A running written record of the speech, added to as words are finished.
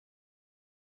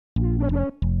Hi,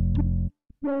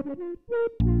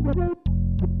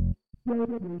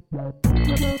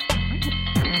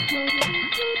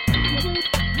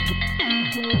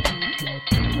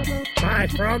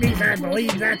 Froggies, I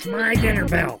believe that's my dinner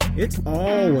bell. It's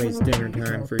always dinner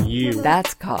time for you.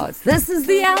 That's 'cause this is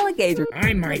the Alligator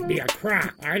I might be a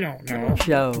croc, I don't know.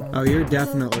 Show. Oh, you're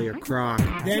definitely a croc.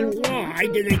 Then why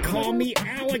do they call me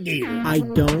Alligator? I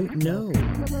don't know.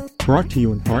 Brought to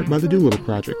you in part by the Doolittle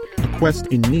Project, a quest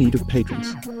in need of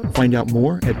patrons. Find out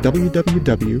more at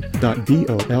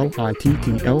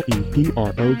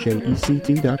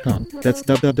www.DOLITTLEPROJECT.com. That's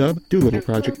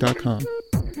www.doolittleproject.com.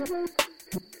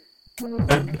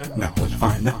 And now let's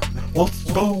find out what's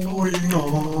going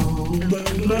on.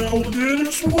 The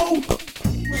Alligator's World.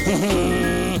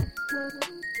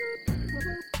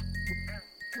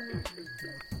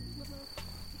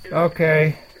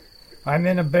 Okay, I'm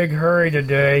in a big hurry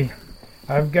today.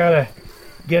 I've got to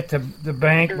get to the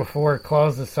bank before it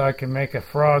closes so I can make a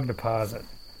frog deposit.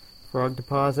 Frog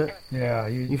deposit? Yeah,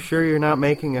 You sure you're not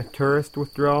making a tourist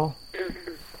withdrawal?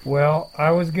 well, I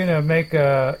was going to make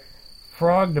a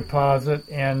frog deposit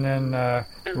and then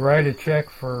write a check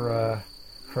for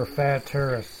fat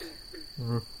tourists.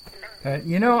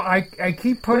 I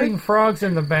keep putting frogs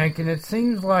in the bank, and it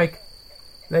seems like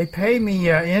they pay me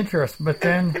interest, but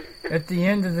then at the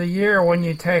end of the year, when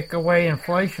you take away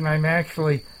inflation, I'm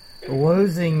actually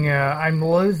losing. I'm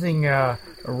losing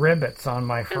ribbits on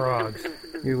my frogs.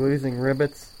 You're losing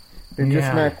ribbits? They're Yeah.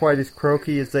 just not quite as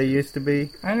croaky as they used to be?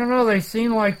 I don't know. They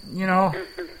seem like they A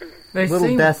little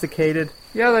seem. desiccated?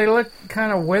 Yeah, they look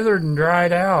kind of withered and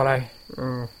dried out.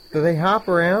 Do they hop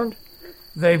around?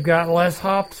 They've got less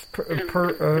hops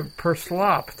per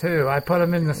slop too. I put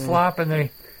them in the slop, and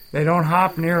they don't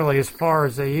hop nearly as far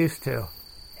as they used to.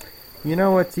 You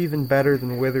know what's even better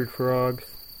than withered frogs?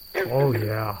 Oh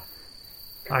yeah,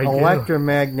 I do.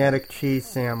 Electro-Magnetic cheese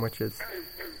sandwiches.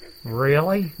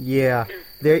 Really? Yeah.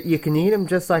 You can eat them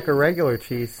just like a regular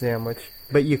cheese sandwich,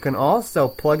 but you can also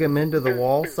plug them into the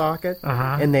wall socket,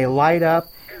 and they light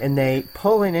up, and they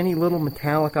pull in any little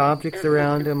metallic objects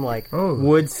around them, like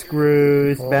wood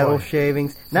screws, metal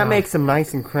shavings. That makes them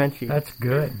nice and crunchy. That's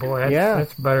good, boy.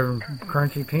 That's better than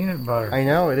crunchy peanut butter. I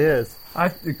know it is.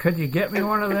 Could you get me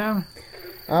one of them?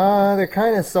 They're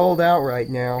kind of sold out right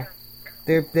now.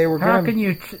 They were. How can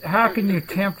you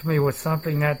tempt me with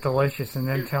something that delicious and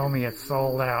then tell me it's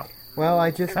sold out? Well,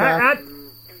 I just got.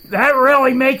 That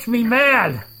really makes me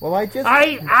mad. Well, I just.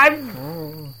 I'm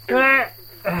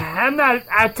not.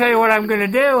 I tell you what I'm going to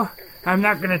do. I'm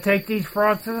not going to take these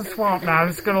frogs to the swamp now. I'm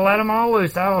just going to let them all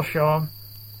loose. That'll show them.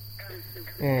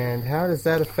 And how does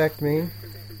that affect me?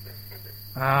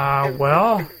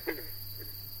 Well,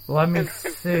 let me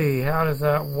see. How does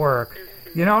that work?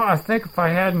 I think if I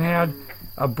hadn't had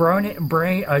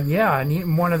and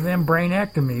eaten one of them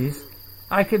brainectomies,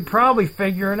 I could probably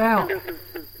figure it out.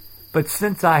 But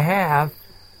since I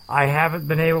haven't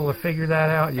been able to figure that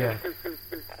out yet.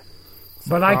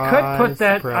 But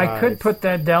I could put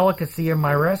that delicacy in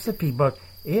my recipe book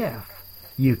if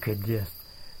you could just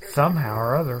somehow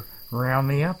or other round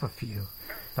me up a few.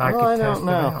 I don't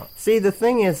know. See, the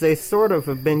thing is, they sort of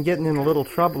have been getting in a little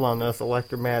trouble on those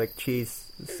Electro-Magnetic cheese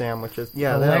sandwiches.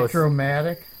 Yeah,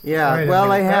 Electro-Magnetic? Yeah, well,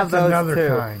 they have those another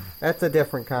too. Kind. That's a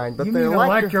different kind. But You mean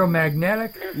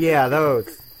Electro-Magnetic? Yeah,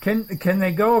 those. Can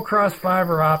they go across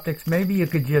fiber optics? Maybe you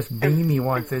could just beam me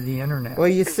one through the internet. Well,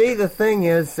 you see, the thing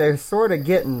is, they're sort of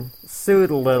getting sued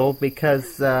a little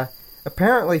because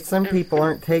apparently some people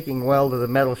aren't taking well to the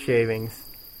metal shavings.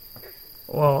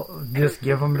 Well, just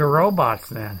give them to robots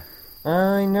then.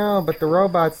 I know, but the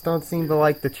robots don't seem to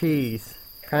like the cheese.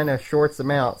 Kind of shorts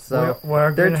them out, so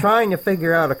they're trying to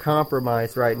figure out a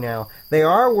compromise right now. They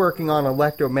are working on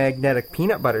electromagnetic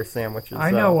peanut butter sandwiches.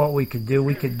 I know what we could do.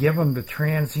 We could give them to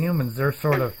transhumans. They're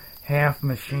sort of half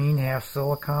machine, half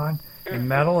silicon and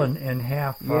metal, and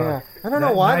half I don't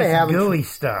know why they haven't gooey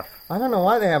stuff. I don't know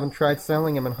why they haven't tried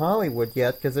selling them in Hollywood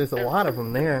yet, because there's a lot of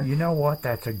them there. You know what?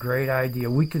 That's a great idea.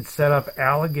 We could set up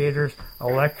Alligator's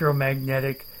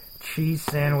electromagnetic cheese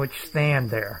sandwich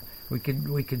stand there. We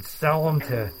could sell them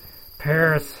to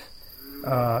Paris,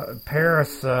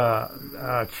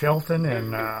 Chilton,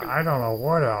 and I don't know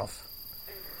what else.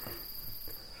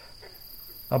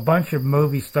 A bunch of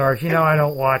movie stars. I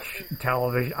don't watch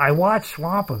television. I watch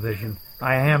Swamp-O-Vision.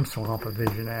 I am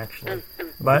Swamp-O-Vision, actually.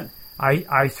 But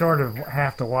I sort of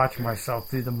have to watch myself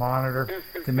through the monitor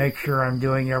to make sure I'm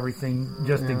doing everything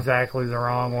just exactly the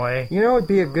wrong way. You know what would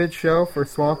be a good show for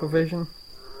Swamp-O-Vision?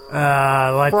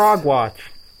 Frog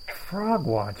Watch. Frog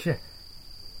Watch, yeah.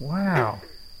 Wow.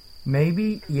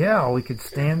 Maybe, we could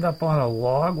stand up on a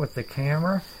log with the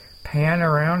camera, pan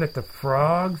around at the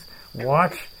frogs,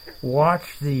 watch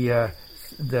the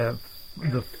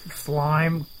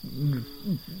slime.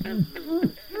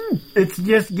 It's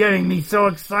just getting me so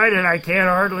excited I can't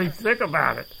hardly think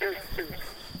about it.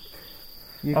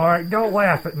 All right, don't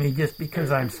laugh at me just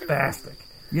because I'm spastic.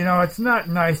 You know, it's not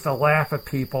nice to laugh at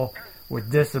people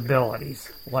with disabilities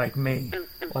like me.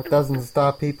 Well, it doesn't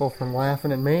stop people from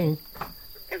laughing at me.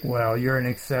 Well, you're an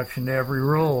exception to every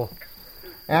rule.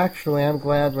 Actually, I'm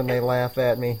glad when they laugh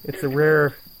at me. It's a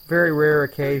rare, very rare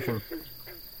occasion.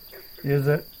 Is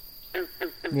it?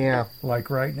 Yeah. Like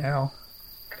right now?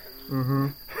 Mm-hmm.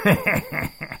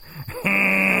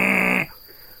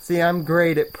 See, I'm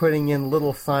great at putting in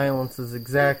little silences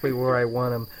exactly where I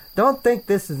want them. Don't think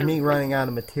this is me running out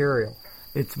of material.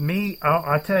 It's me.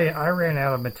 I'll tell you, I ran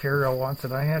out of material once,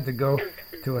 and I had to go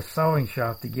to a sewing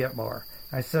shop to get more.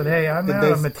 I said, hey, I'm out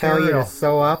of material. Did they tell you to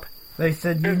sew up? They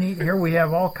said, here we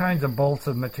have all kinds of bolts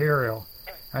of material.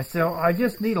 I said, I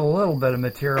just need a little bit of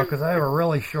material because I have a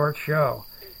really short show.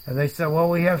 And they said, well,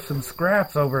 we have some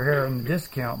scraps over here in the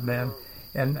discount bin.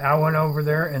 And I went over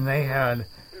there, and they had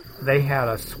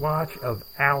a swatch of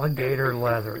alligator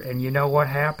leather. And you know what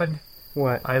happened?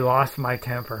 What? I lost my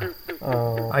temper.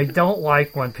 Oh. I don't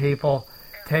like when people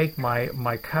take my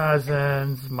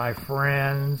cousins, my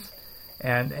friends,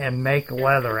 and make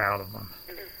leather out of them.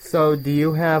 So, do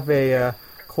you have a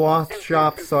cloth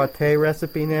shop saute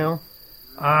recipe now?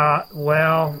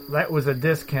 Well, that was a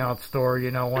discount store,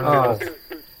 one of those,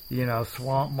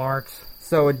 swamp marts.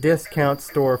 So, a discount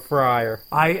store fryer.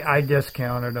 I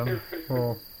discounted them.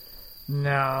 Oh.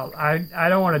 No, I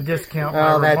don't want to discount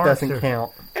my remarks. Oh, that doesn't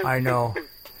count. I know.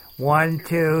 1,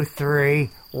 2,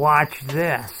 3, watch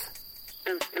this.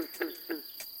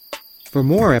 For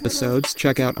more episodes,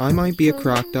 check out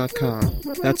imightbeacroc.com.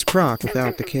 That's croc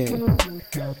without the K.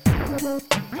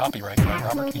 Copyright by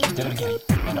Robert E. Stitt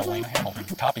and Elena Hamilton.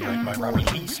 Copyright by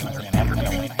Robert E. Stitt and Elena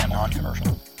Hamilton.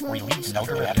 Non-commercial. Release, no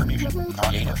attribution.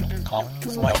 Non-native.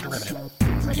 Commons, self-derivative.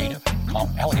 Creative.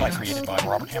 Alligator created by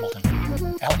Robert Hamilton.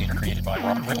 Alligator created by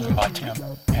Robert. Written by Tim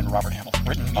and Robert Hamilton.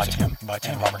 Written by Tim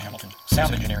and Robert Hamilton.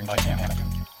 Sound engineering by Tim Hamilton.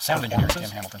 Sound engineer Tim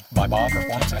Hamilton. By Bob,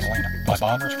 performance and Elena. By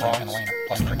Bob, Frog and Elena.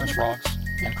 Plus crickets, frogs,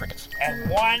 and crickets. And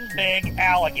one big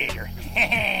alligator.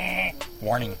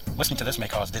 Warning, listening to this may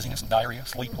cause dizziness, diarrhea,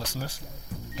 sleeplessness,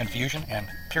 confusion, and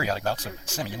periodic bouts of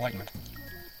semi-enlightenment.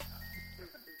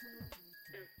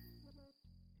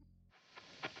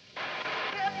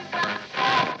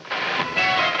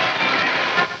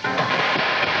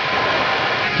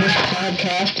 This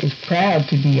podcast is proud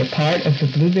to be a part of the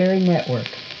Blueberry Network.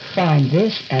 Find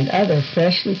this and other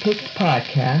freshly picked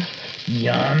podcasts,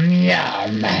 Yum,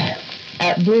 yum,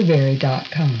 at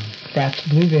blueberry.com. That's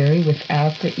blueberry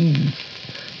without the E.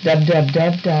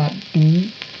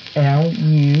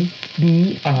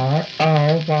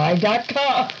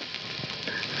 www.blueberry.com.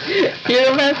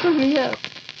 You're messing me up.